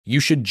You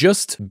should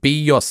just be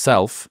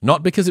yourself,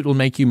 not because it will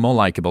make you more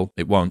likable,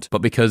 it won't,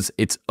 but because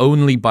it's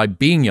only by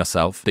being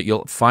yourself that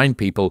you'll find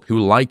people who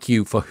like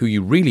you for who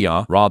you really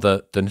are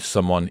rather than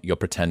someone you're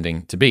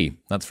pretending to be.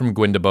 That's from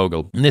Gwinder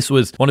Bogle. And this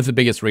was one of the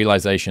biggest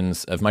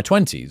realizations of my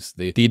 20s.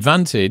 The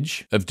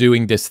advantage of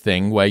doing this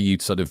thing where you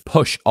sort of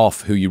push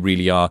off who you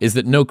really are is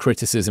that no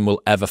criticism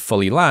will ever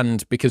fully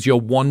land because you're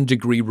 1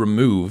 degree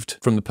removed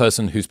from the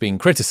person who's being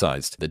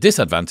criticized. The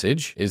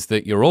disadvantage is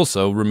that you're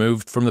also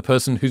removed from the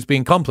person who's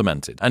being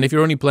complimented. And if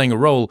you're only playing a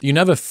role, you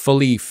never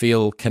fully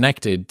feel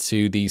connected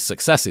to the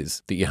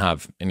successes that you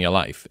have in your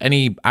life.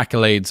 Any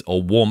accolades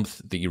or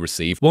warmth that you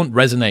receive won't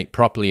resonate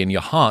properly in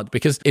your heart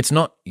because it's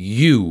not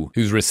you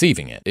who's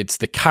receiving it. It's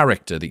the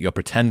character that you're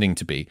pretending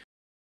to be